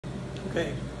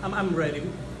Okay, I'm ready.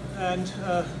 And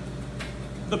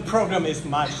the program is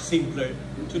much simpler.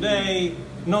 Today,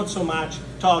 not so much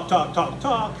talk.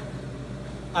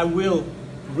 I will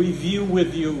review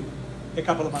with you a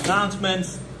couple of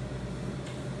announcements.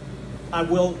 I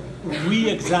will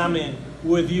re-examine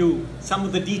with you some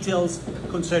of the details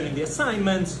concerning the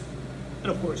assignments.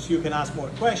 And of course, you can ask more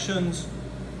questions.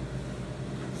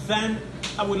 Then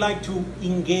I would like to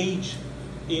engage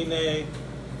in a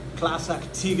class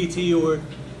activity or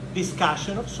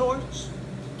discussion of sorts,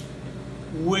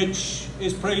 which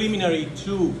is preliminary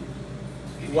to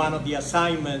one of the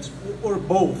assignments, or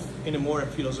both in a more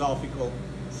philosophical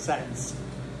sense.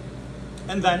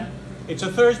 And then it's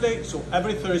a Thursday, so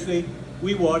every Thursday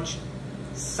we watch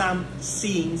some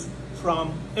scenes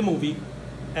from a movie.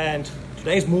 And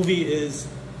today's movie is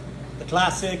the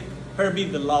classic Herbie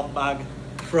the Love Bug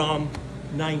from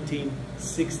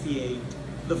 1968.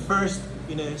 The first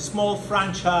in a small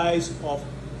franchise of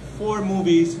 4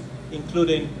 movies,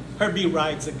 including Herbie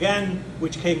Rides Again,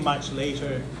 which came much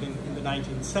later in the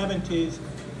 1970s,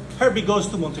 Herbie Goes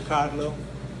to Monte Carlo,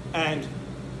 and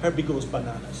Herbie Goes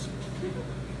Bananas.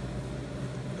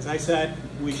 As I said,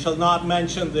 we shall not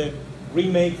mention the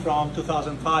remake from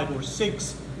 2005 or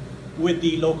 6 with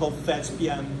the local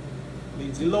thespian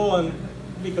Lindsay Lohan,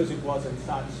 because it wasn't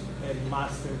such a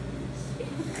masterpiece.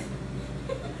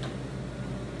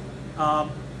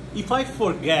 If I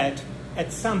forget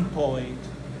at some point,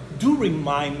 do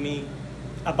remind me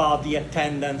about the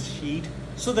attendance sheet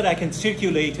so that I can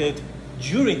circulate it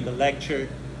during the lecture,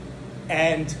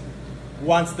 and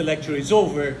once the lecture is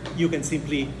over, you can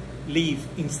simply leave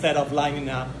instead of lining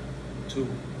up to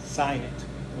sign it,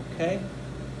 okay?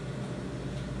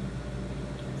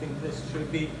 I think this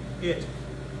should be it.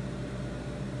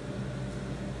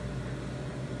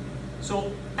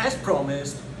 So, as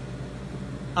promised,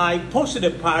 I posted a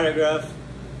paragraph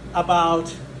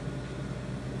about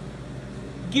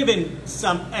giving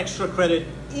some extra credit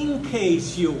in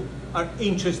case you are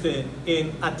interested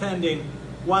in attending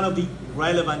one of the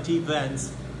relevant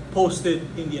events posted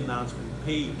in the announcement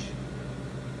page.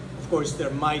 Of course, there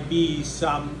might be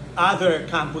some other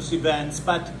campus events,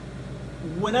 but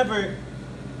whenever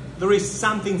there is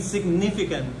something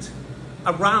significant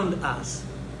around us,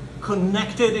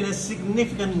 connected in a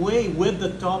significant way with the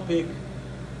topic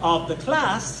of the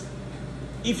class,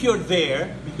 if you're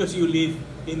there because you live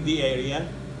in the area,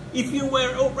 if you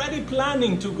were already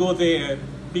planning to go there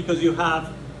because you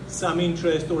have some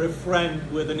interest or a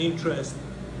friend with an interest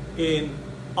in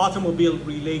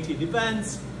automobile-related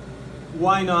events,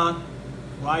 why not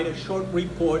write a short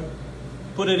report,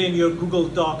 put it in your Google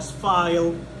Docs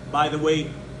file. By the way,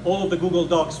 all of the Google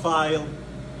Docs files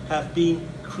have been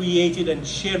created and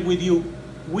shared with you,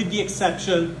 with the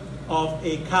exception of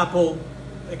a couple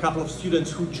of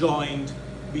students who joined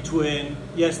between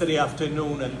yesterday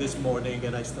afternoon and this morning,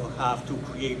 and I still have to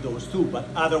create those too. But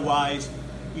otherwise,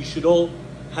 you should all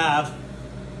have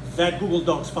that Google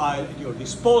Docs file at your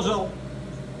disposal.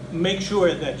 Make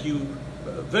sure that you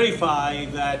verify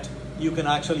that you can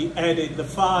actually edit the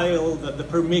file, that the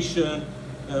permission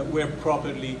were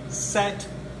properly set,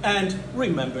 and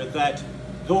remember that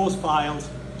those files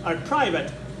are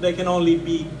private. They can only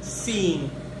be seen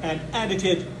and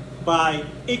edited by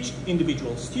each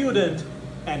individual student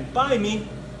and by me.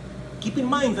 Keep in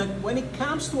mind that when it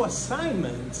comes to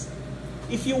assignments,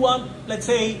 if you want, let's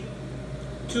say,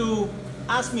 to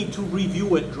ask me to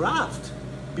review a draft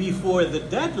before the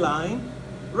deadline,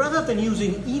 rather than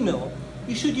using email,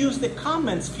 you should use the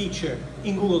comments feature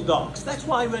in Google Docs. That's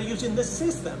why we're using this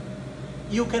system.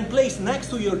 You can place next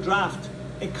to your draft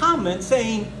a comment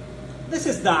saying, this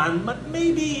is done, but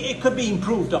maybe it could be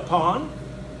improved upon.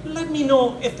 Let me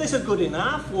know if this is good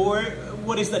enough or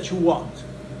what is that you want.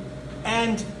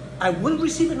 And I will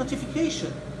receive a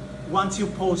notification once you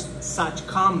post such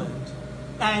comment.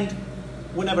 And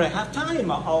whenever I have time,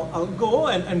 I'll go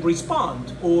and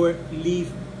respond or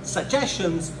leave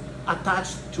suggestions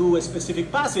attached to a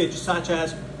specific passage, such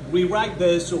as rewrite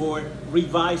this or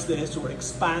revise this or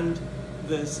expand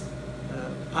this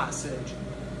passage,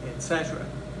 etc.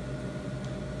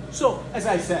 So, as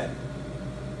I said,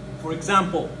 for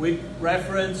example, with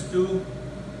reference to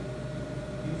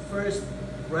the first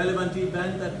relevant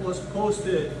event that was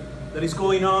posted, that is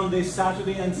going on this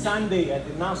Saturday and Sunday at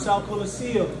the Nassau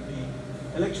Coliseum,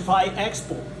 the Electrify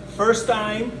Expo. First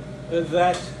time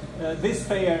that this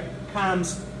fair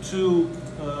comes to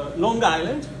Long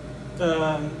Island,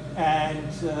 and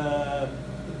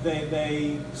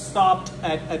they stopped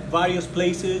at various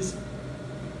places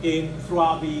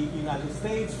throughout the United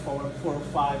States, 4 or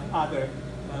 5 other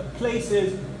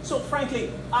places. So frankly,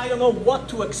 I don't know what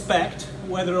to expect,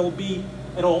 whether it'll be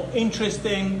at all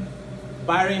interesting,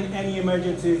 barring any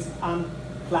emergencies, I'm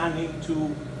planning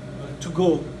to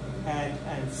go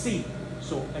and see.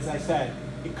 So as I said,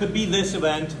 it could be this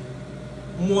event.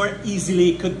 More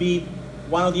easily, it could be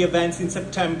one of the events in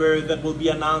September that will be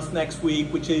announced next week,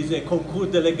 which is a concours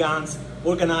d'élégance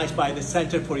organized by the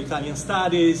Center for Italian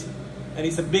Studies. And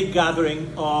it's a big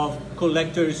gathering of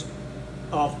collectors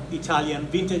of Italian,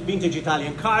 vintage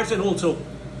Italian cars, and also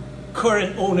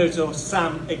current owners of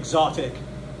some exotic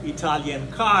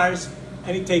Italian cars.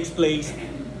 And it takes place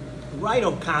right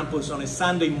on campus on a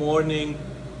Sunday morning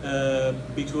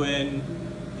between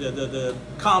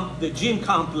the gym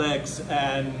complex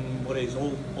and what is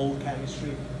old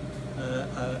chemistry,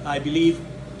 I believe.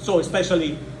 So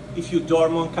especially if you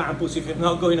dorm on campus, if you're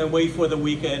not going away for the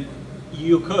weekend,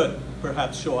 you could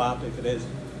perhaps show up if it is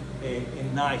a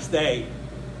nice day.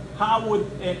 How would,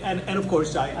 and of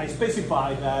course I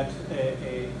specify that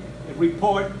a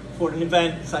report for an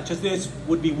event such as this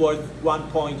would be worth 1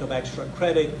 point of extra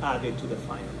credit added to the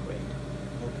final grade,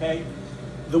 okay?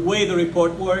 The way the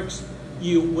report works,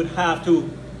 you would have to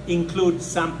include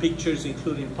some pictures,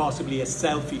 including possibly a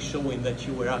selfie showing that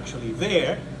you were actually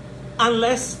there,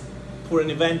 unless for an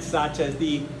event such as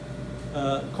the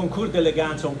concours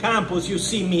d'élégance on campus, you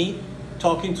see me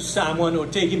talking to someone or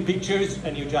taking pictures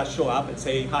and you just show up and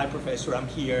say, "Hi professor, I'm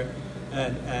here,"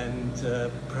 and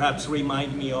perhaps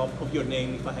remind me of your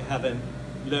name if I haven't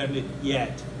learned it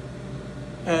yet.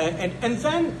 And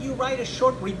then you write a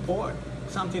short report,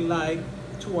 something like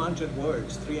 200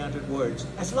 words, 300 words,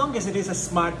 as long as it is a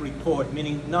smart report,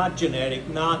 meaning not generic,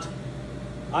 not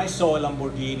 "I saw a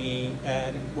Lamborghini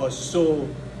and it was so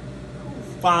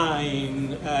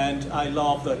fine and I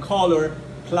love the color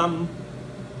plum."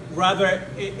 Rather,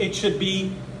 it should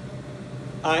be,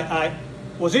 I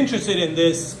was interested in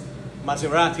this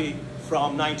Maserati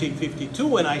from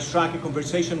 1952 and I struck a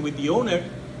conversation with the owner,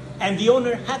 and the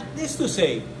owner had this to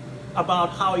say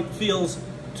about how it feels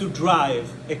to drive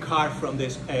a car from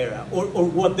this era, or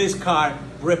what this car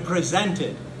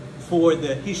represented for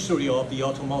the history of the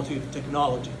automotive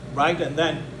technology, right? And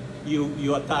then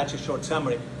you attach a short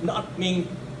summary. Not mean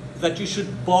that you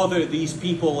should bother these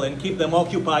people and keep them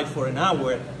occupied for an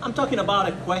hour. I'm talking about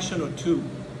a question or two,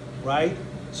 right?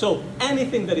 So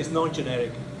anything that is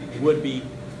non-generic would be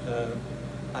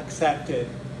accepted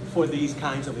for these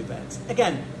kinds of events.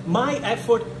 Again, my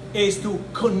effort is to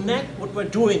connect what we're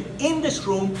doing in this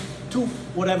room to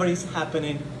whatever is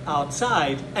happening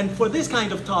outside. And for this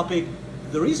kind of topic,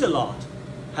 there is a lot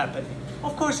happening.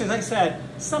 Of course, as I said,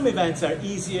 some events are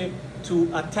easier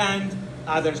to attend,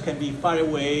 others can be far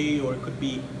away or it could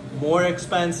be more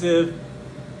expensive.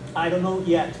 I don't know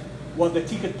yet what the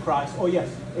ticket price, oh yes,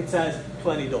 it says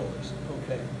 $20,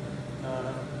 okay.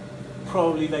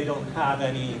 Probably they don't have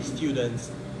any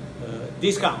students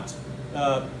discounts.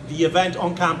 The event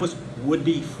on campus would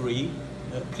be free,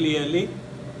 clearly,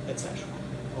 etc.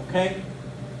 Okay?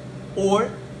 Or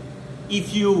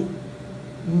if you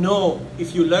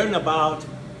learn about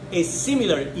a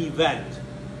similar event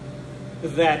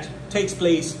that takes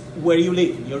place where you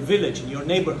live, in your village, in your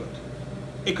neighborhood,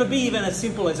 it could be even as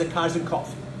simple as a Cars and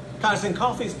Coffee. Cars and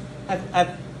Coffees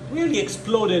have really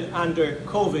exploded under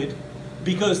COVID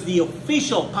because the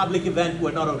official public event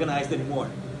were not organized anymore.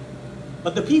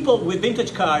 But the people with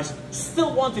vintage cars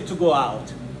still wanted to go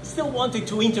out, still wanted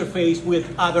to interface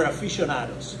with other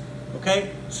aficionados,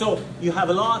 okay? So you have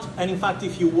a lot, and in fact,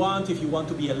 if you want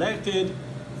to be alerted,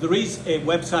 there is a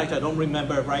website, I don't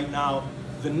remember right now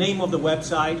the name of the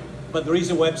website, but there is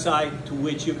a website to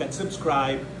which you can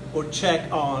subscribe or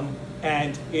check on,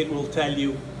 and it will tell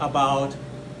you about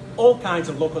all kinds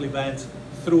of local events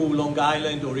through Long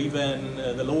Island or even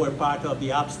the lower part of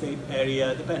the upstate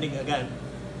area, depending again,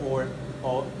 or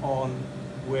on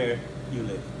where you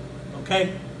live.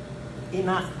 Okay?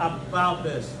 Enough about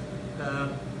this.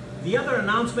 The other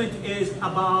announcement is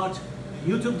about a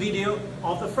YouTube video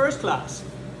of the first class.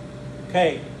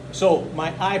 Okay, so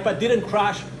my iPad didn't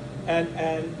crash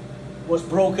and was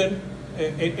broken.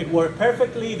 It worked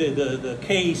perfectly, the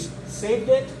case saved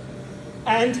it,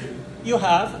 and you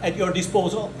have at your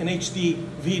disposal an HD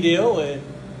video,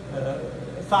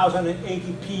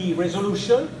 1080p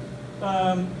resolution.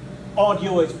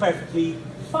 Audio is perfectly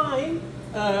fine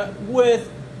with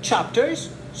chapters,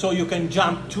 so you can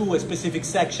jump to a specific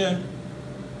section,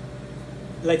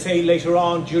 let's say later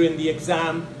on during the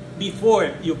exam,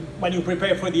 when you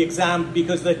prepare for the exam,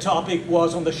 because the topic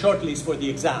was on the shortlist for the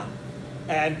exam.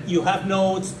 And you have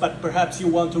notes, but perhaps you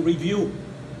want to review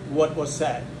what was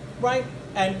said, right?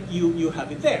 And you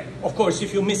have it there. Of course,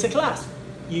 if you miss a class,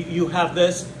 you have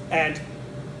this, and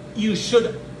you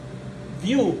should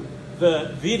view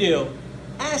the video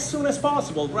as soon as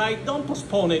possible, right? Don't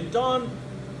postpone it. Don't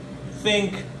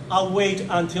think, I'll wait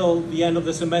until the end of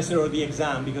the semester or the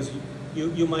exam, because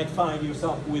you might find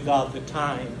yourself without the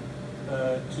time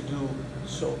to do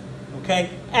so, okay?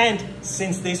 And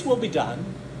since this will be done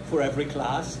for every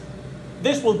class,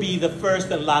 this will be the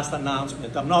first and last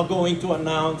announcement. I'm not going to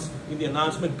announce in the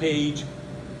announcement page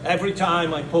every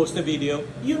time I post a video.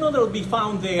 You know that will be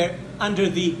found there under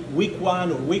the week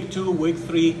 1 or week 2, week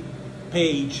 3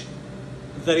 page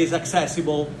that is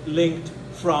accessible, linked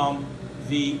from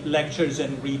the lectures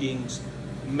and readings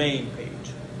main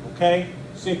page, okay?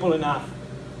 Simple enough.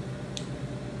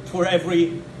 For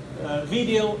every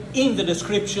video, in the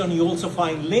description, you also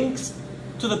find links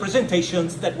to the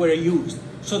presentations that were used,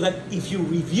 so that if you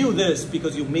review this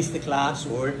because you missed the class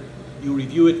or you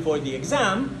review it for the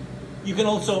exam, you can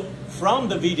also, from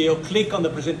the video, click on the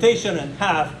presentation and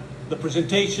have the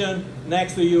presentation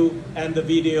next to you and the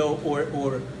video,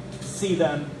 or see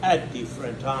them at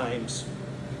different times.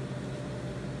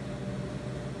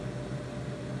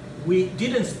 We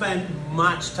didn't spend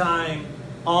much time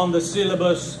on the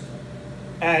syllabus,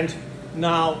 and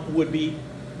now would be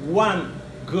one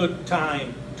good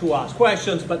time to ask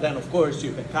questions, but then of course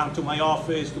you can come to my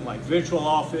office, to my virtual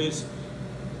office.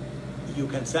 You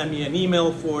can send me an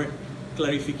email for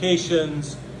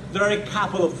clarifications. There are a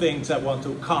couple of things I want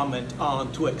to comment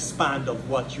on to expand on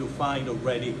what you find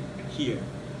already here.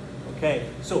 Okay,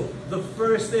 so the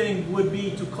first thing would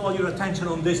be to call your attention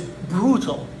on this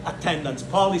brutal attendance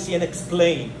policy and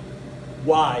explain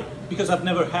why. Because I've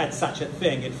never had such a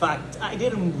thing. In fact, I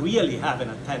didn't really have an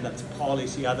attendance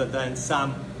policy other than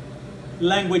some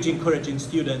language encouraging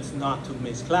students not to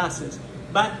miss classes.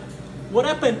 But what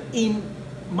happened in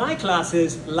my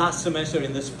classes last semester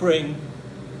in the spring,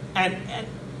 and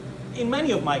in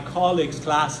many of my colleagues'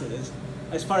 classes,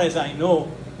 as far as I know,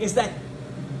 is that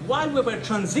while we were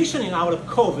transitioning out of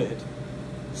COVID,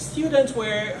 students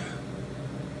were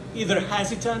either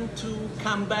hesitant to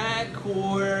come back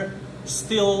or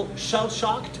still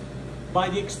shell-shocked by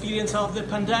the experience of the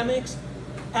pandemics.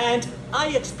 And I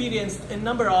experienced a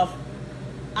number of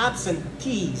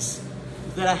absentees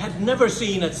that I had never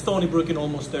seen at Stony Brook in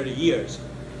almost 30 years.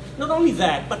 Not only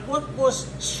that, but what was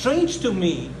strange to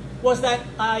me was that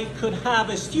I could have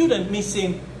a student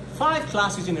missing 5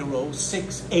 classes in a row,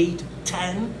 6, 8,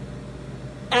 10,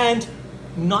 and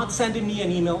not sending me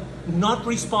an email, not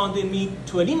responding me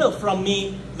to an email from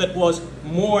me that was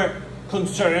more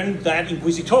concerned, that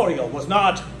inquisitorial, was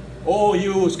not, oh,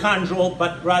 you scoundrel,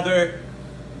 but rather,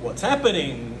 what's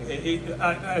happening?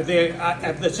 Are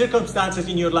the circumstances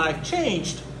in your life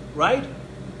changed, right?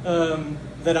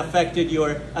 That affected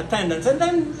your attendance. And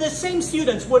then the same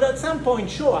students would at some point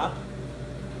show up,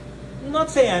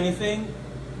 not say anything,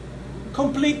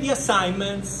 complete the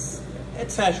assignments,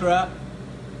 etc.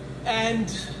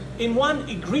 And in one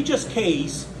egregious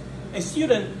case, a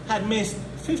student had missed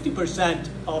 50%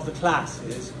 of the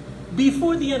classes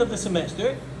before the end of the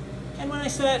semester. And when I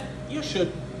said, you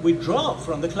should withdraw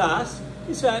from the class,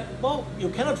 he said, well, you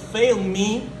cannot fail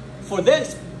me for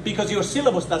this because your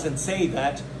syllabus doesn't say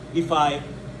that if I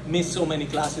miss so many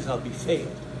classes, I'll be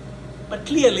failed. But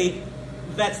clearly,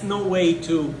 that's no way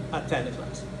to attend a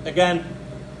class. Again,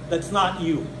 that's not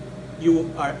you.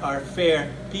 You are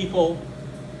fair people,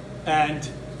 and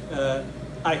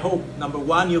I hope, number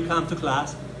one, you come to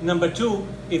class. Number two,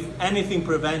 if anything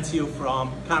prevents you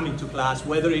from coming to class,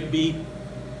 whether it be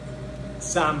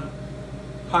some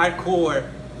hardcore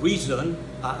reason,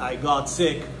 I got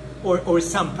sick, or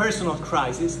some personal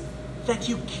crisis, that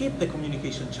you keep the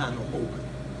communication channel open,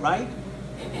 right?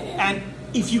 And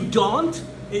if you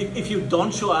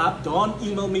don't show up, don't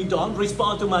email me, don't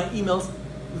respond to my emails,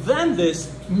 then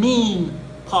this mean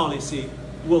policy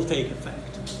will take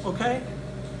effect, okay?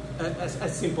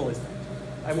 As simple as that.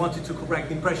 I wanted to correct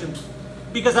the impression,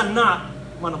 because I'm not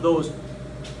one of those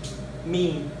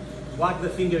mean, whack the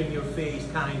finger in your face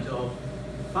kind of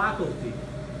faculty.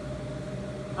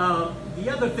 The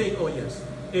other thing, oh yes,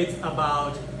 it's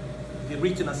about the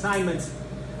written assignments.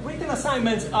 Written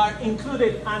assignments are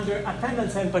included under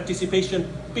attendance and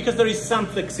participation because there is some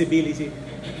flexibility.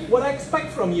 What I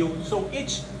expect from you, so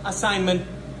each assignment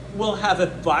will have a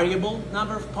variable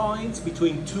number of points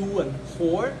between 2 and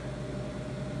 4.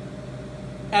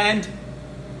 And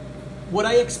what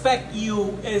I expect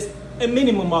you is a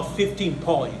minimum of 15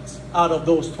 points out of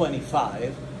those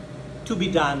 25 to be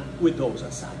done with those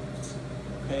assignments,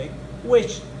 okay?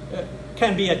 Which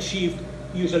can be achieved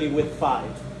usually with 5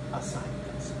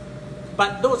 assignments.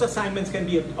 But those assignments can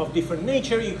be of different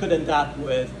nature. You could end up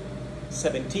with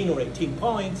 17 or 18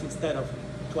 points instead of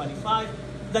 25.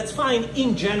 That's fine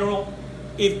in general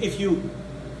if you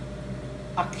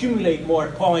accumulate more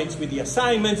points with the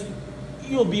assignments,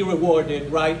 you'll be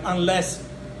rewarded, right? Unless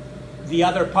the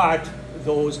other part,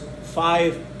 those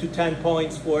 5 to 10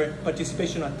 points for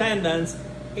participation attendance,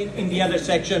 in the other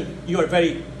section, you are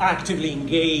very actively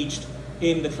engaged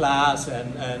in the class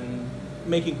and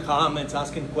making comments,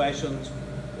 asking questions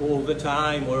all the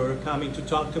time, or coming to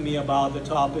talk to me about the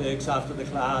topics after the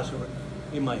class or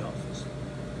in my office,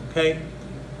 okay?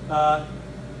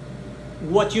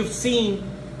 What you've seen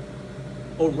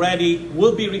already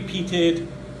will be repeated,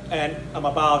 and I'm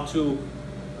about to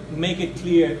make it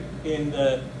clear in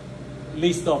the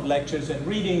list of lectures and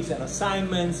readings and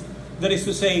assignments. That is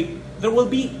to say, there will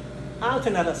be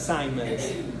alternate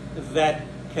assignments that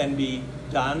can be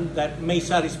done that may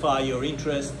satisfy your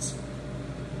interests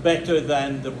better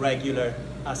than the regular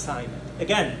assignment.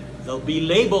 Again, they'll be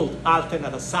labeled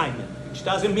alternate assignment, which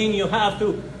doesn't mean you have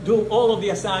to do all of the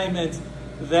assignments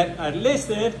that are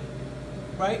listed,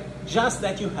 right? Just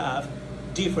that you have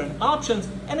different options.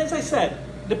 And as I said,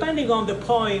 depending on the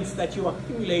points that you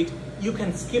accumulate, you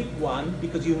can skip one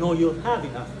because you know you'll have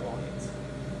enough points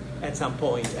at some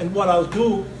point. And what I'll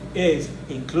do is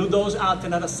include those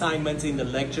alternate assignments in the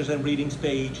lectures and readings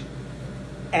page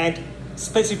and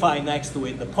specify next to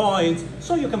it the points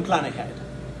so you can plan ahead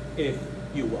if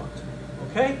you want,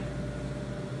 okay?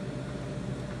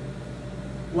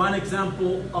 One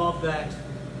example of that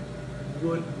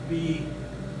would be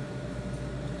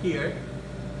here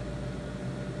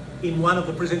in one of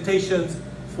the presentations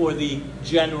for the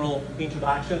general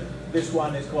introduction. This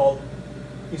one is called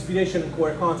Inspiration and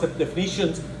Core Concept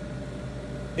Definitions.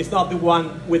 It's not the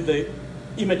one with the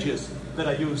images that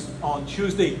I used on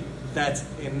Tuesday. That's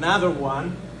another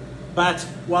one. But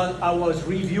while I was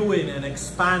reviewing and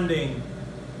expanding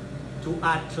to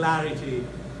add clarity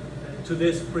to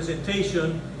this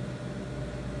presentation,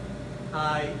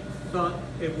 I thought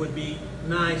it would be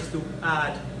nice to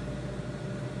add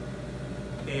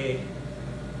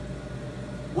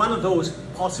one of those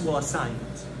possible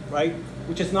assignments, right?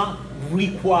 Which is not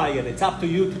required. It's up to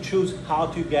you to choose how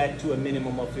to get to a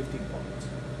minimum of 15 points,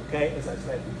 okay? As I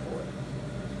said before.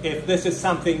 If this is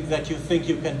something that you think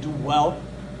you can do well,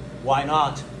 why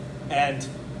not? And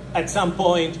at some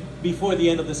point before the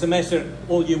end of the semester,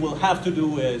 all you will have to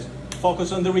do is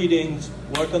focus on the readings,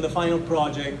 work on the final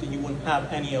project, and you won't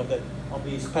have any of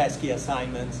these pesky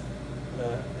assignments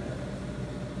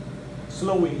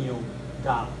slowing you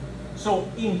down. So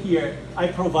in here, I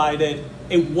provided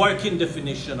a working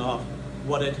definition of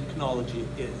what a technology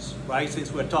is, right?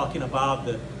 Since we're talking about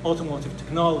the automotive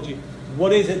technology,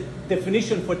 what is a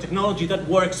definition for technology that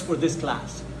works for this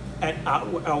class and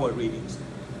our readings?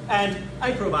 And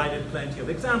I provided plenty of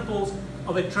examples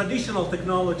of a traditional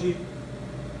technology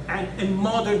and a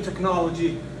modern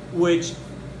technology, which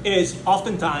is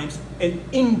oftentimes an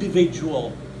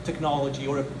individual technology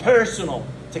or a personal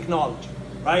technology,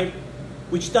 right?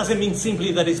 Which doesn't mean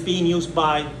simply that it's being used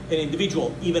by an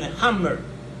individual. Even a hammer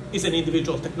is an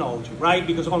individual technology, right?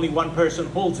 Because only one person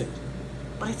holds it.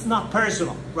 But it's not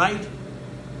personal, right?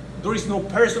 There is no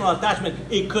personal attachment.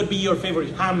 It could be your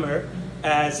favorite hammer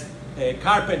as a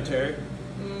carpenter,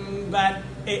 but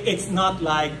it's not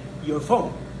like your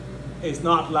phone. It's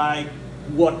not like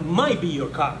what might be your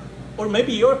car. Or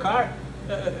maybe your car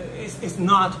is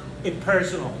not a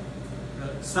personal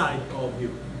side of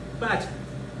you. But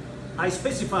I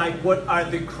specified what are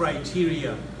the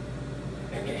criteria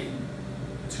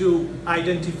to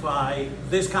identify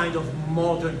this kind of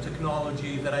modern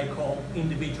technology that I call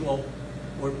individual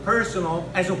or personal,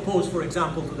 as opposed, for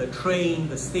example, to the train,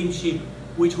 the steamship,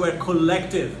 which were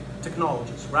collective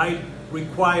technologies, right?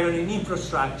 Requiring an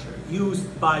infrastructure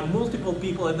used by multiple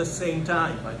people at the same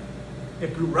time, by a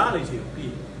plurality of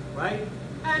people, right?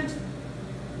 And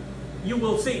you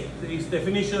will see these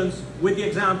definitions with the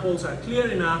examples are clear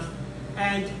enough,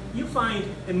 and you find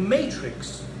a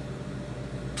matrix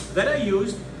that I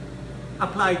used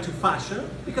applied to fashion,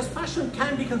 because fashion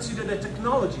can be considered a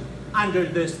technology under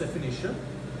this definition,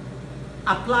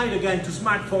 applied again to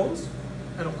smartphones,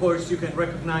 and of course you can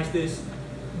recognize this,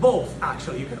 both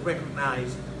actually you can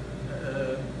recognize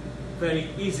very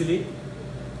easily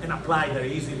and apply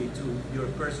very easily to your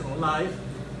personal life.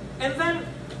 And then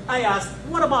I asked,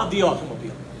 what about the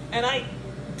automobile? And I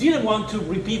didn't want to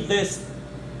repeat this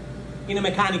in a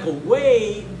mechanical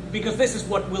way, because this is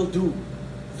what we'll do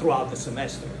throughout the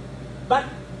semester. But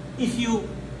if you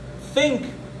think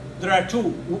there are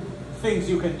two things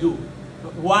you can do.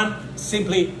 One,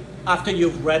 simply after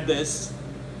you've read this,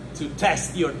 to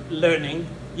test your learning,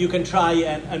 you can try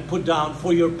and put down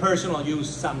for your personal use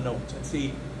some notes and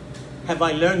see, have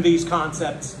I learned these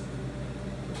concepts?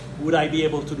 Would I be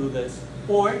able to do this?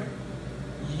 Or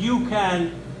you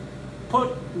can put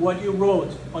what you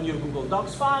wrote on your Google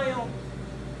Docs file,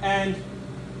 and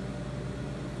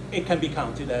it can be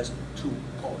counted as 2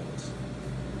 points,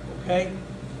 okay?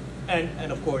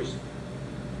 And of course,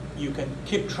 you can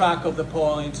keep track of the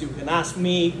points. You can ask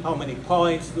me how many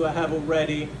points do I have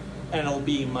already, and it'll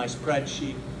be in my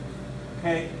spreadsheet,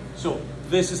 okay? So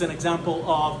this is an example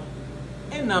of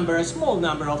a small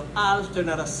number of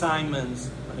alternate assignments.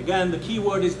 And again, the key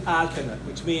word is alternate,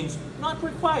 which means not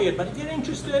required, but if you're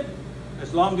interested,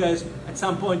 as long as at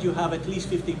some point you have at least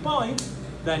 50 points,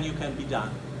 then you can be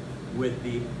done with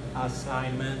the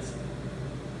assignments.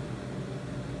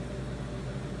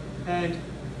 And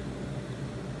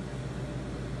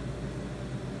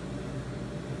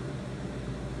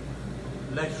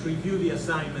let's review the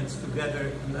assignments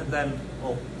together, and then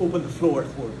I'll open the floor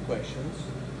for questions.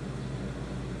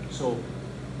 So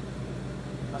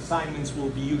assignments will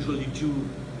be usually due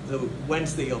the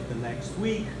Wednesday of the next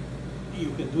week.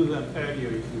 You can do them earlier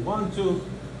if you want to.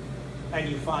 And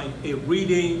you find a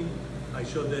reading. I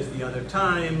showed this the other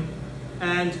time.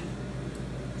 And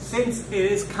since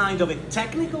it is kind of a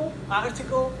technical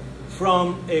article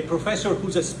from a professor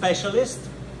who's a specialist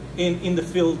in the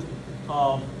field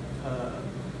of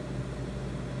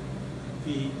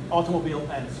the automobile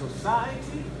and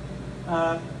society,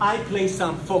 I place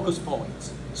some focus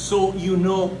points so you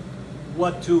know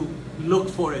what to look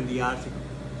for in the article.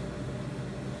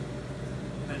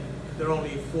 And there are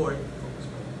only 4 focus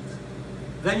points.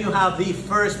 Then you have the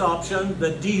first option,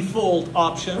 the default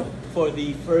option for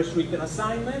the first written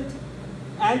assignment.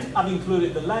 And I've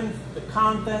included the length, the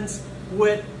contents,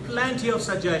 with plenty of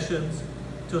suggestions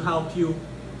to help you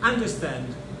understand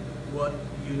what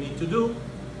you need to do,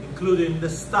 including the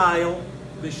style.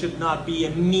 This should not be a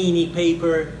mini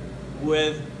paper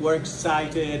with works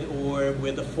cited or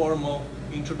with a formal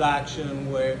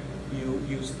introduction where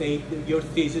you state your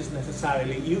thesis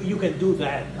necessarily. You can do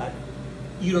that, but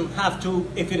you don't have to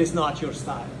if it is not your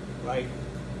style, right?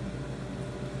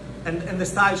 And the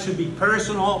style should be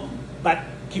personal, but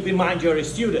keep in mind you're a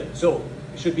student, so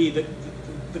it should be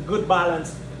the good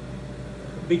balance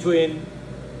between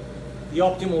the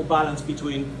optimal balance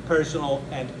between personal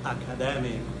and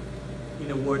academic. In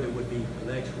a word, it would be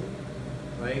intellectual,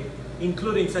 right?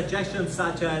 Including suggestions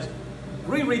such as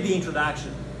reread the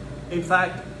introduction. In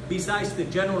fact, besides the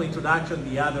general introduction,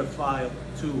 the other file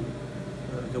too,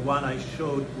 the one I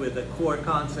showed with the core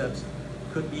concepts,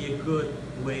 could be a good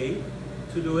way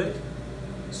to do it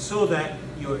so that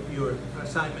your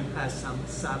assignment has some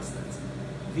substance.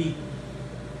 The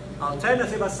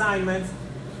alternative assignment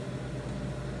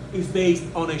is based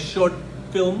on a short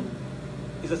film.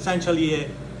 It's essentially a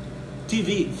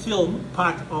TV film,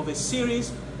 part of a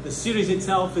series. The series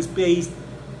itself is based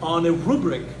on a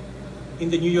rubric in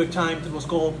the New York Times that was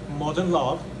called Modern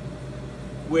Love,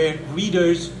 where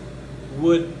readers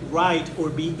would write or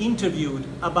be interviewed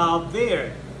about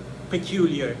their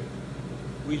peculiar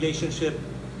relationship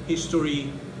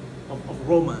history of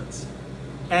romance.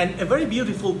 And a very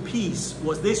beautiful piece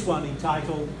was this one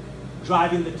entitled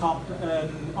Driving the Top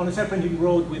on a Serpentine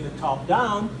Road with the Top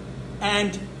Down,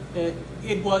 and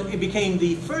it became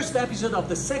the first episode of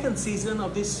the 2nd season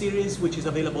of this series, which is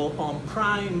available on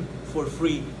Prime for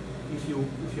free if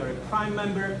you're a Prime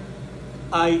member.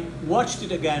 I watched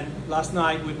it again last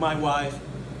night with my wife,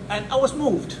 and I was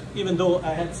moved, even though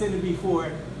I had seen it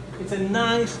before. It's a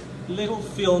nice little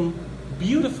film,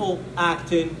 beautiful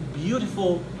acting,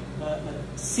 beautiful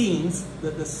scenes,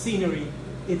 the scenery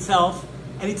itself,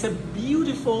 and it's a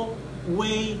beautiful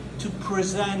way to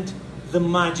present the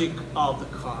magic of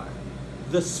the car,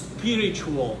 the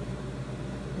spiritual,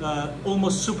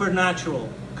 almost supernatural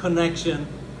connection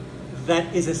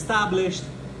that is established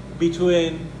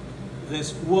between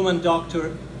this woman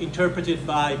doctor, interpreted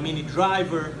by Minnie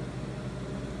Driver,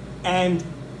 and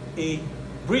a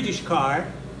British car.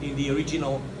 In the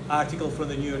original article from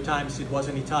the New York Times, it was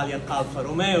an Italian Alfa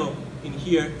Romeo. In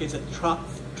here, it's a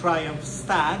Triumph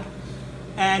Stag.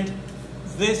 And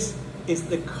this is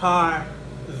the car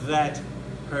that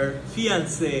her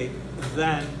fiancé,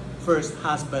 then first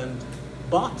husband,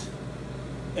 bought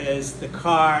as the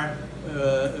car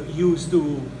used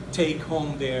to take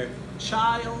home their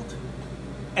child.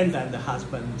 And then the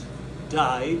husband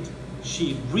died.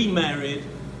 She remarried,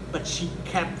 but she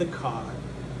kept the car.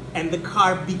 And the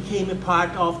car became a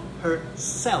part of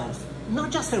herself,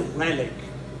 not just a relic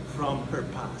from her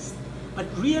past, but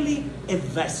really a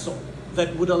vessel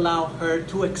that would allow her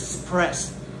to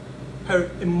express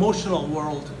her emotional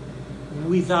world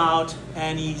without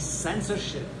any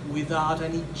censorship, without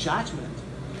any judgment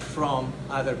from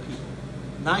other people.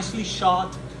 Nicely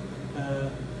shot,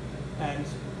 and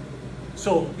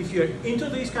so if you're into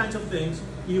these kinds of things,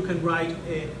 you can write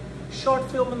a short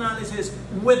film analysis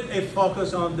with a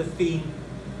focus on the theme.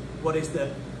 What is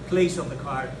the place of the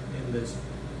car in this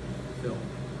film?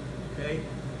 Okay,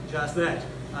 just that.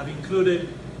 I've included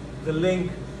the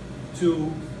link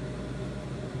to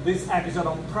this episode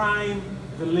on Prime,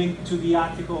 the link to the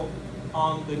article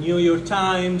on the New York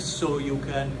Times, so you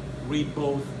can read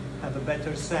both, have a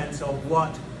better sense of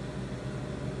what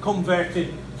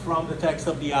converted from the text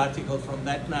of the article, from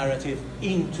that narrative,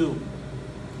 into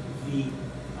the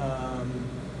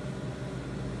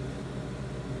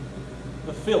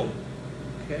film.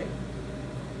 Okay,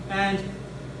 and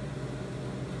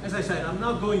as I said, I'm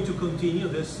not going to continue.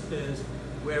 This is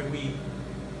where we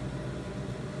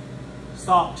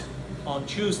stopped on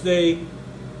Tuesday,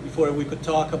 before we could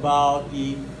talk about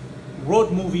the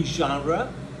road movie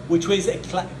genre, which is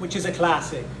a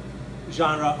classic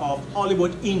genre of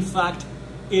Hollywood. In fact,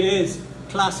 it is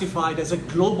classified as a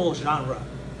global genre.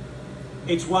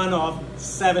 It's one of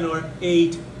 7 or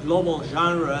 8 global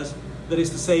genres, that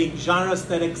is to say, genres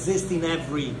that exist in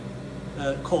every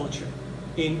culture,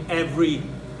 in every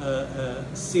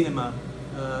cinema,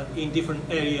 in different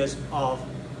areas of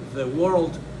the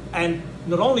world. And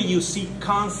not only you see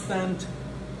constant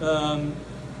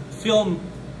film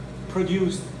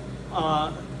produced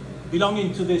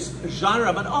belonging to this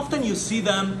genre, but often you see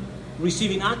them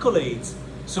receiving accolades.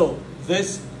 So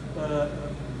this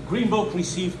Green Book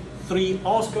received 3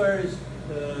 Oscars.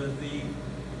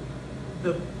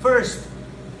 The first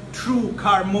true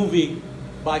car movie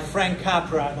by Frank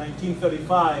Capra,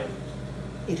 1935,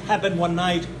 It Happened One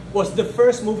Night, was the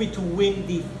first movie to win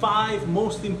the 5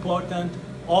 most important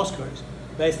Oscars: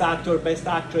 Best Actor, Best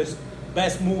Actress,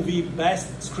 Best Movie,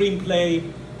 Best Screenplay,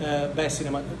 Best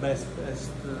cinematography,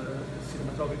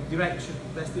 Direction,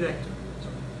 Best Director.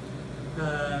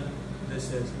 Sorry.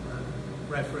 This is a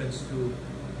reference to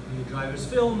the driver's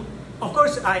film. Of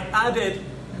course, I added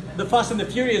The Fast and the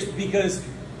Furious because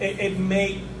it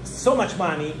made so much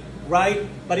money, right?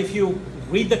 But if you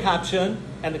read the caption,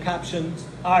 and the captions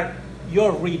are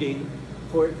your reading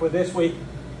for this week,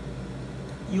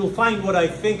 you'll find what I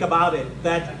think about it,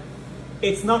 that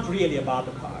it's not really about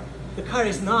the car. The car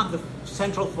is not the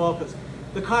central focus.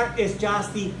 The car is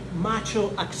just the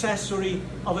macho accessory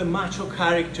of a macho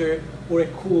character or a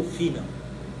cool female,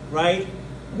 right?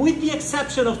 With the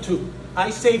exception of 2. I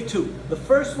saved 2. The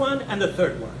first one and the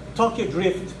third one. Tokyo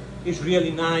Drift is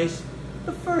really nice.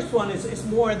 The first one is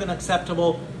more than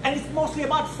acceptable, and it's mostly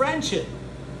about friendship,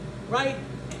 right?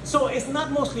 So it's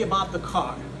not mostly about the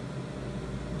car.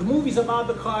 The movies about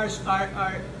the cars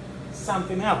are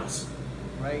something else,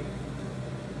 right?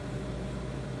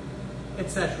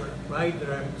 Etc. Right?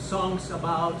 There are songs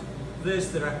about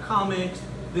this, there are comics.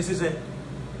 This is a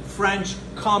French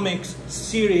comics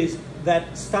series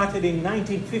that started in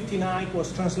 1959,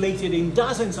 was translated in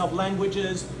dozens of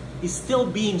languages, is still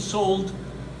being sold.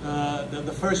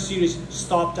 The first series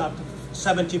stopped after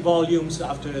 70 volumes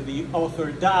after the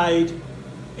author died.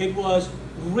 It was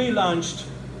relaunched,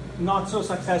 not so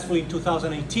successfully in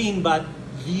 2018, but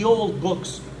the old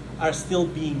books are still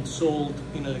being sold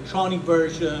in electronic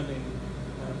version, in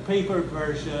paper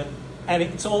version, and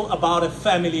it's all about a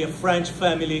family, a French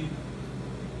family,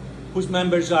 whose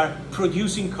members are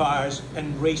producing cars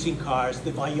and racing cars,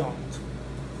 the Vaillant.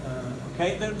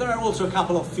 Okay, there are also a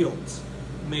couple of films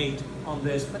made on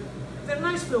this, but they're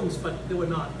nice films, but they were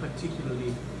not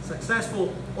particularly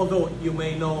successful, although you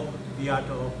may know The Art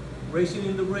of Racing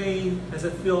in the Rain as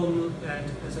a film and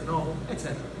as a novel,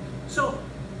 etc. So,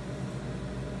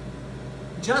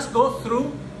 just go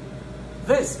through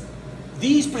this.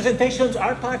 These presentations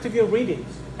are part of your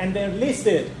readings, and they're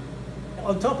listed.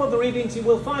 On top of the readings, you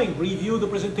will find review the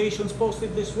presentations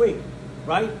posted this week,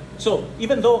 right? So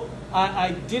even though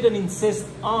I didn't insist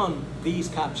on these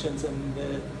captions and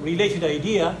the related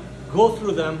idea, go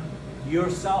through them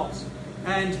yourselves.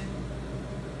 And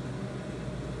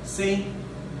same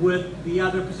with the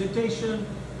other presentation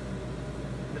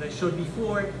that I showed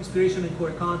before, inspiration and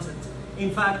core concepts.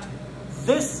 In fact,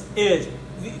 this is,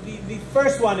 the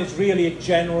first one is really a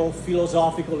general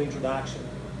philosophical introduction.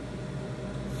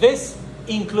 This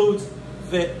includes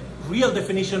the real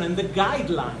definition and the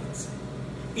guidelines.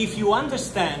 If you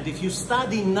understand, if you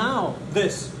study now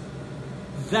this,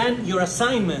 then your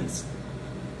assignments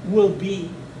will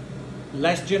be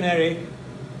less generic,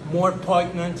 more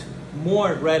poignant,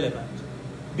 more relevant.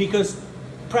 Because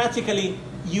practically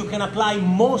you can apply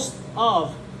most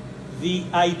of the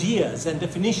ideas and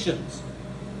definitions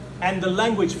and the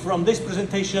language from this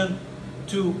presentation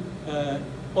to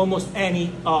almost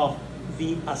any of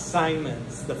the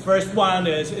assignments. The first one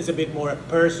is a bit more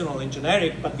personal and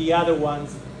generic, but the other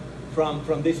ones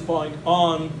from this point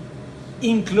on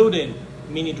including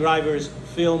Mini Driver's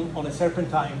film on a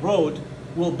serpentine road,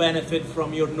 will benefit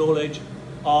from your knowledge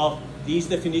of these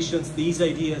definitions, these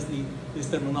ideas, this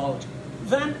terminology.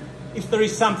 Then, if there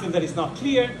is something that is not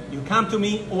clear, you come to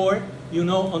me, or you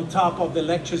know, on top of the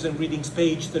lectures and readings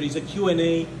page, there is a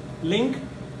Q&A link.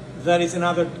 That is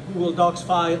another Google Docs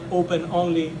file, open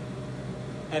only,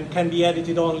 and can be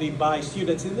edited only by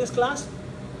students in this class.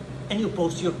 And you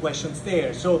post your questions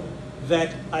there so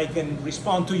that I can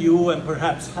respond to you and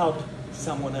perhaps help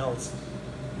someone else.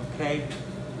 Okay?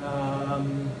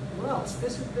 What else?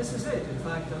 This is it. In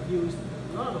fact, I've used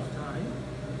a lot of time,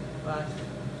 but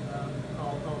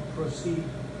I'll proceed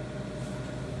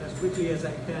as quickly as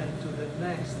I can to the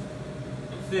next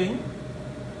thing.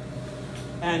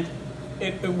 And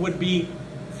it would be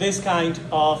this kind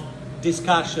of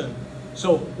discussion.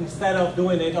 So instead of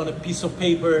doing it on a piece of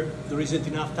paper, there isn't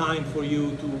enough time for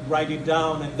you to write it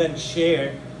down and then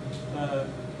share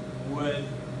with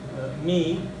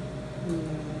me.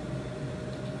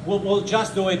 We'll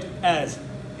just do it as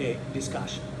a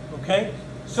discussion, okay?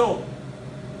 So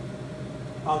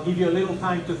I'll give you a little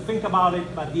time to think about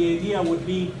it, but the idea would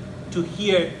be to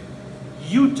hear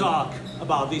you talk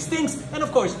about these things. And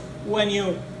of course, when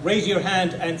you raise your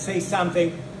hand and say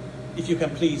something, if you can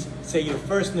please say your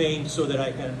first name so that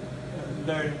I can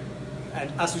learn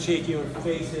and associate your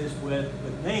faces with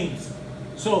names.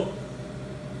 So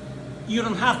you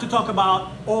don't have to talk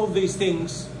about all these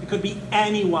things. It could be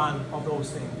any one of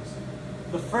those things.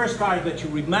 The first car that you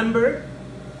remember,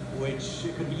 which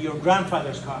could be your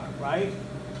grandfather's car, right?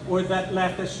 Or that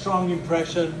left a strong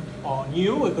impression on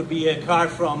you. It could be a car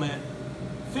from a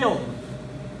film,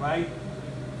 right?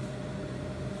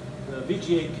 The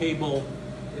VGA cable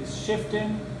is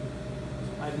shifting.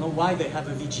 I don't know why they have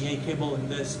a VGA cable in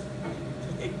this,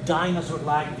 a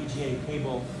dinosaur-like VGA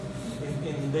cable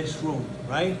in this room,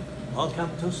 right? Welcome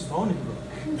to Stony Brook.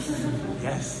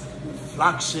 Yes,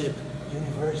 flagship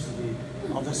university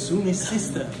of the SUNY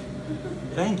system.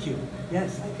 Thank you.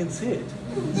 Yes, I can see it.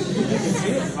 You can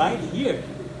see it right here.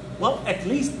 Well, at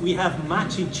least we have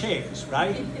matching chairs,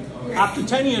 right? Up to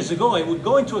 10 years ago, I would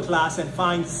go into a class and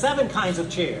find 7 kinds of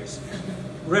chairs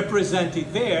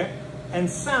represented there, and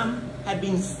some had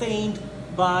been stained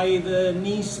by the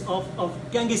niece of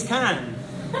Genghis Khan,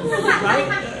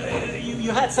 right?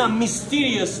 You had some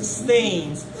mysterious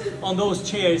stains on those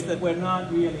chairs that were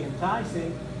not really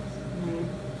enticing.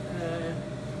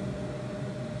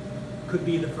 Could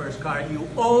be the first car you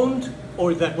owned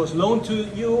or that was loaned to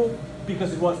you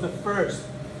because it was the first.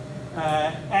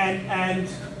 And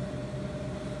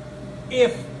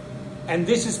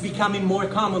this is becoming more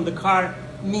common, the car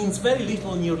means very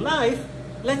little in your life,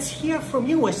 let's hear from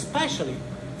you, especially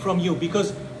from you,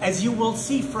 because as you will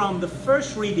see from the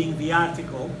first reading, the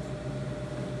article,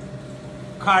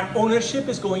 car ownership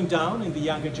is going down in the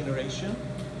younger generation.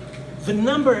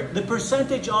 The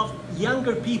percentage of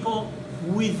younger people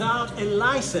without a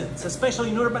license, especially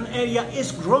in urban area,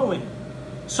 is growing.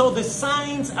 So the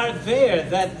signs are there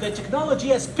that the technology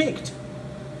has peaked.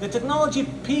 The technology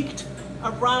peaked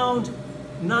around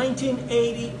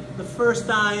 1980, the first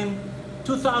time,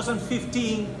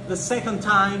 2015, the second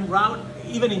time,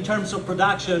 even in terms of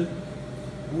production,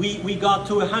 we got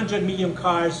to 100 million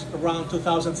cars around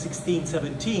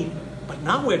 2016-17, but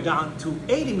now we're down to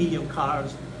 80 million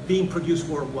cars being produced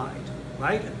worldwide,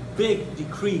 right? A big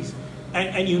decrease.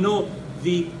 And you know,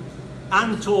 the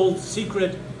untold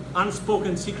secret,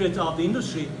 unspoken secret of the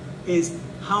industry is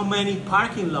how many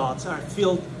parking lots are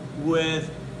filled with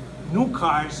new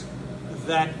cars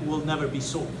that will never be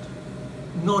sold.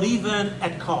 Not even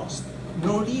at cost,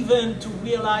 not even to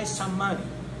realize some money.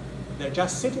 They're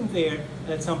just sitting there,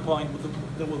 and at some point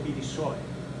they will be destroyed.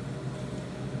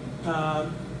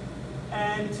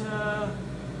 And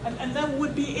that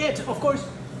would be it. Of course,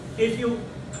 if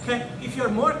you're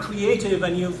more creative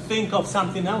and you think of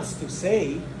something else to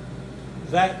say,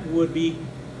 that would be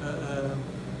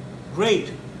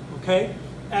great, okay?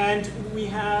 And we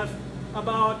have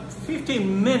about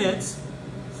 15 minutes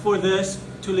for this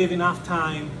to leave enough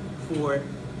time for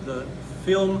the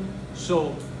film.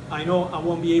 So I know I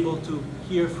won't be able to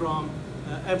hear from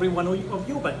every one of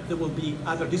you, but there will be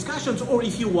other discussions, or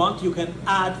if you want, you can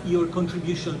add your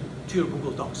contribution to your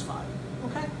Google Docs file,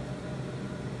 okay?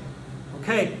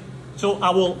 Okay, so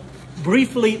I will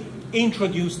briefly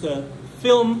introduce the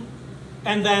film,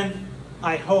 and then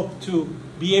I hope to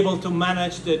be able to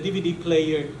manage the DVD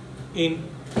player in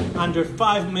under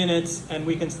 5 minutes, and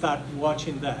we can start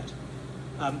watching that.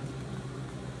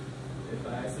 If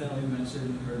I accidentally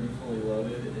mentioned Herbie Fully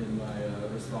Loaded in my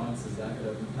response, is that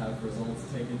going to have results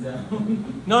taken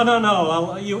down?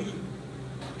 No.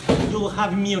 You'll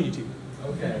have immunity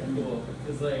Okay, cool.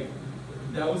 Because like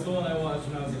that was the one I watched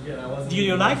when I was a kid. I wasn't. Do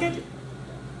you like it?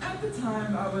 At the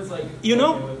time, I was like. You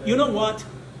know what?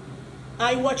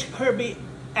 I watched Herbie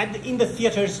in the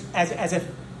theaters as a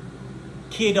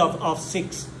kid of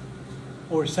 6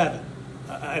 or 7.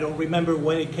 I don't remember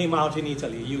when it came out in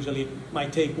Italy. Usually it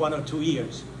might take 1 or 2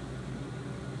 years.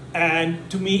 And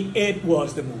to me, it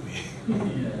was the movie.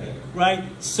 Yeah. Right?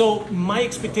 So my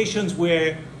expectations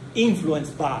were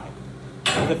influenced by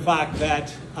the fact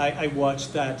that I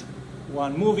watched that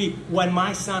one movie. When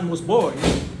my son was born,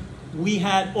 we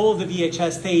had all the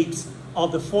VHS tapes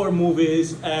of the 4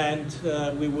 movies, and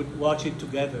we would watch it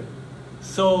together.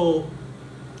 So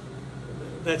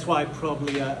that's why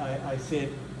probably I see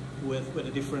it with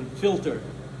a different filter.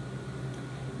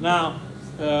 Now,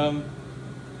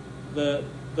 the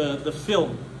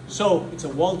film. So it's a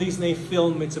Walt Disney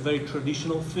film. It's a very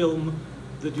traditional film.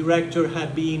 The director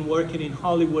had been working in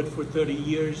Hollywood for 30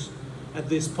 years at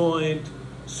this point.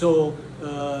 So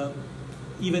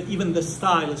even the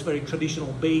style is very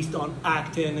traditional, based on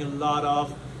acting, a lot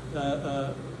of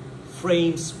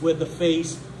frames with the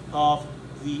face of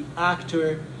the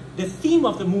actor. The theme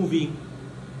of the movie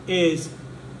is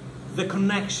the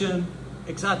connection,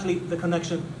 exactly the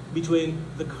connection between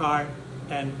the car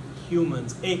and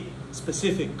humans. A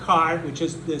specific car, which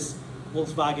is this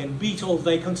Volkswagen Beetle.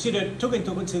 They took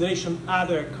into consideration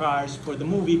other cars for the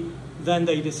movie. Then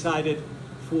they decided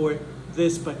for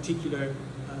this particular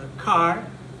car,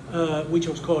 which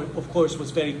of course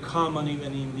was very common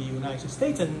even in the United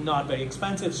States and not very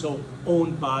expensive, so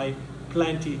owned by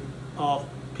plenty of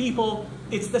people.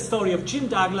 It's the story of Jim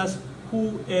Douglas,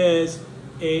 who is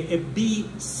a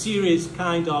B-series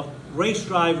kind of race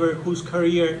driver whose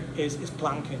career is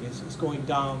plunking, is going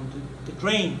down the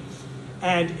drain,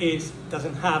 and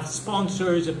doesn't have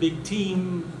sponsors, a big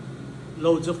team,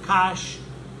 loads of cash,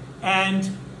 and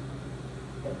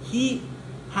he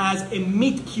has a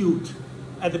meet cute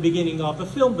at the beginning of the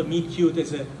film. The meet cute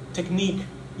is a technique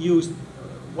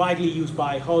widely used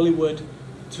by Hollywood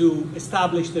to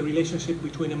establish the relationship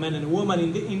between a man and a woman.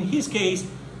 In his case,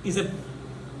 is a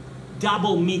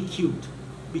double meet cute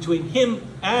between him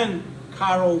and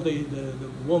Carol, the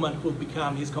woman who will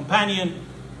become his companion,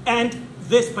 and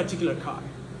this particular car,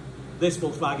 this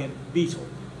Volkswagen Beetle.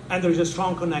 And there is a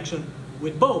strong connection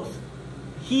with both.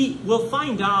 He will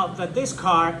find out that this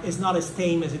car is not as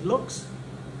tame as it looks,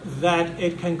 that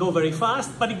it can go very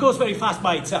fast, but it goes very fast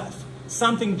by itself.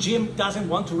 Something Jim doesn't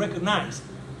want to recognize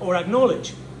or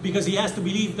acknowledge, because he has to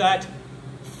believe that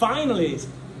finally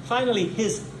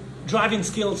his driving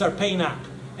skills are paying up,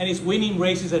 and he's winning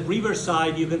races at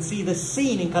Riverside. You can see the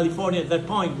scene in California at that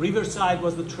point. Riverside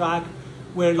was the track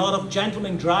where a lot of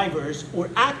gentleman drivers or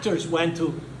actors went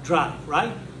to drive,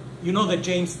 right? You know that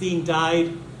James Dean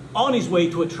died on his way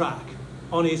to a track,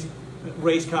 on his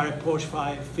race car, a Porsche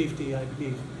 550, I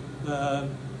believe.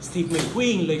 Steve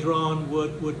McQueen later on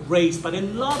would race, but a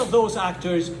lot of those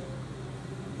actors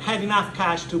had enough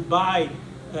cash to buy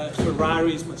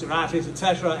Ferraris, Maseratis,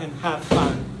 etc., and have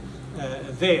fun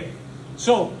there.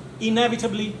 So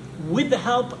inevitably, with the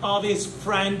help of his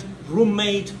friend,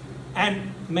 roommate,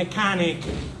 and mechanic,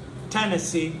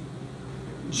 Tennessee,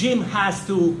 Jim has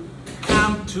to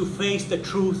come to face the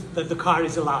truth that the car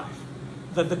is alive,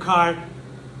 that the car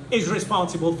is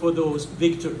responsible for those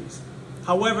victories.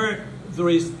 However, there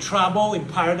is trouble in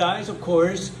paradise, of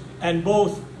course, and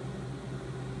both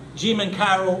Jim and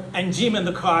Carol and Jim and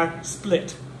the car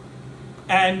split.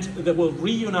 And they will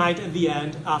reunite at the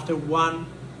end after one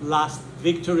last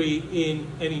victory in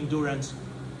an endurance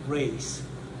race.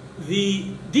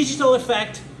 The digital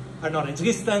effects are not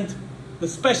existent. The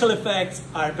special effects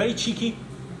are very cheeky,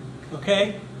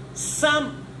 okay?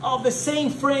 Some of the same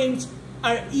frames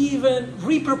are even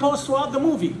reproposed throughout the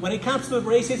movie. When it comes to the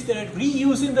races, they're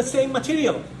reusing the same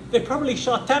material. They probably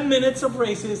shot 10 minutes of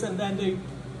races and then they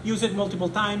use it multiple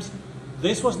times.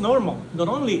 This was normal, not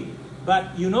only,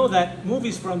 but you know that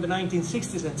movies from the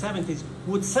 1960s and 70s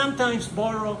would sometimes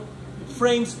borrow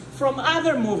frames from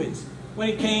other movies when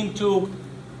it came to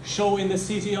show in the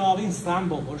city of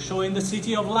Istanbul or show in the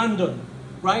city of London,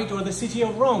 right? Or the city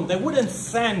of Rome. They wouldn't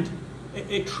send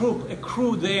a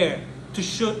crew there to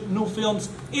shoot new films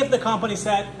if the company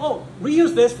said, oh,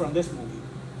 reuse this from this movie.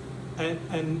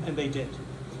 And they did,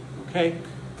 okay?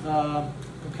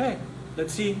 Okay,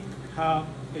 let's see how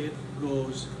it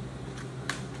goes